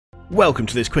Welcome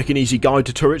to this quick and easy guide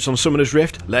to turrets on Summoner's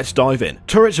Rift. Let's dive in.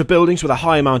 Turrets are buildings with a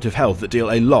high amount of health that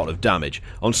deal a lot of damage.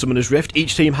 On Summoner's Rift,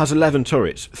 each team has 11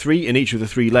 turrets, 3 in each of the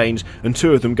 3 lanes and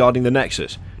 2 of them guarding the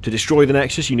Nexus. To destroy the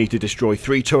Nexus, you need to destroy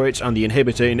 3 turrets and the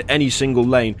inhibitor in any single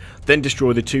lane, then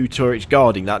destroy the 2 turrets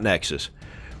guarding that Nexus.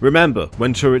 Remember,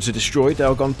 when turrets are destroyed, they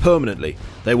are gone permanently.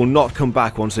 They will not come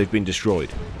back once they've been destroyed.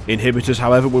 Inhibitors,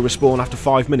 however, will respawn after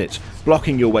 5 minutes,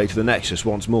 blocking your way to the Nexus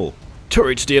once more.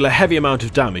 Turrets deal a heavy amount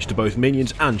of damage to both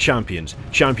minions and champions.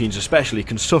 Champions especially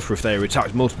can suffer if they are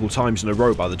attacked multiple times in a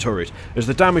row by the turret, as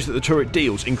the damage that the turret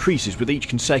deals increases with each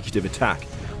consecutive attack.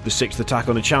 The 6th attack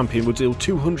on a champion will deal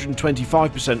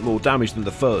 225% more damage than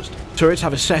the first. Turrets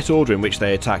have a set order in which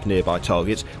they attack nearby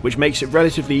targets, which makes it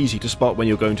relatively easy to spot when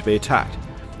you're going to be attacked.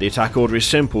 The attack order is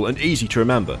simple and easy to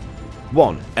remember.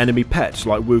 1. Enemy pets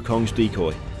like Wukong's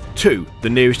decoy. 2. The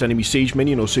nearest enemy siege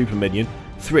minion or super minion.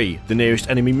 3. The nearest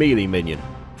enemy melee minion.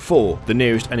 4. The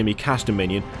nearest enemy caster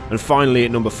minion. And finally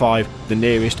at number 5, the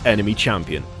nearest enemy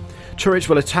champion. Turrets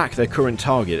will attack their current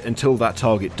target until that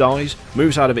target dies,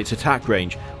 moves out of its attack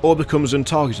range, or becomes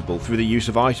untargetable through the use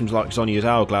of items like Zhonya's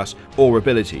Hourglass or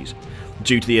abilities.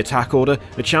 Due to the attack order,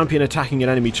 a champion attacking an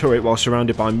enemy turret while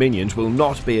surrounded by minions will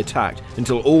not be attacked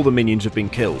until all the minions have been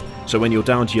killed, so when you're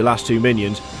down to your last 2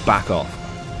 minions, back off.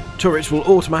 Turrets will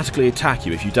automatically attack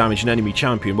you if you damage an enemy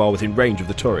champion while within range of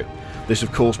the turret. This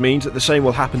of course means that the same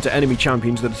will happen to enemy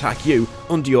champions that attack you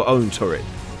under your own turret.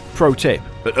 Pro tip,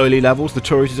 at early levels the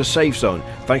turret is a safe zone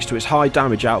thanks to its high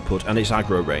damage output and its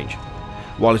aggro range.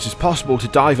 While it is possible to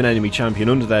dive an enemy champion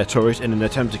under their turret in an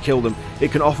attempt to kill them,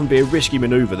 it can often be a risky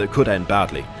manoeuvre that could end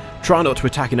badly. Try not to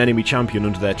attack an enemy champion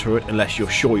under their turret unless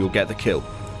you're sure you'll get the kill.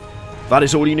 That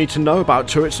is all you need to know about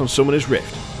turrets on Summoner's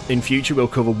Rift. In future we'll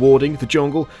cover warding, the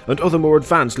jungle and other more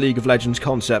advanced League of Legends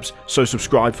concepts, so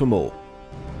subscribe for more.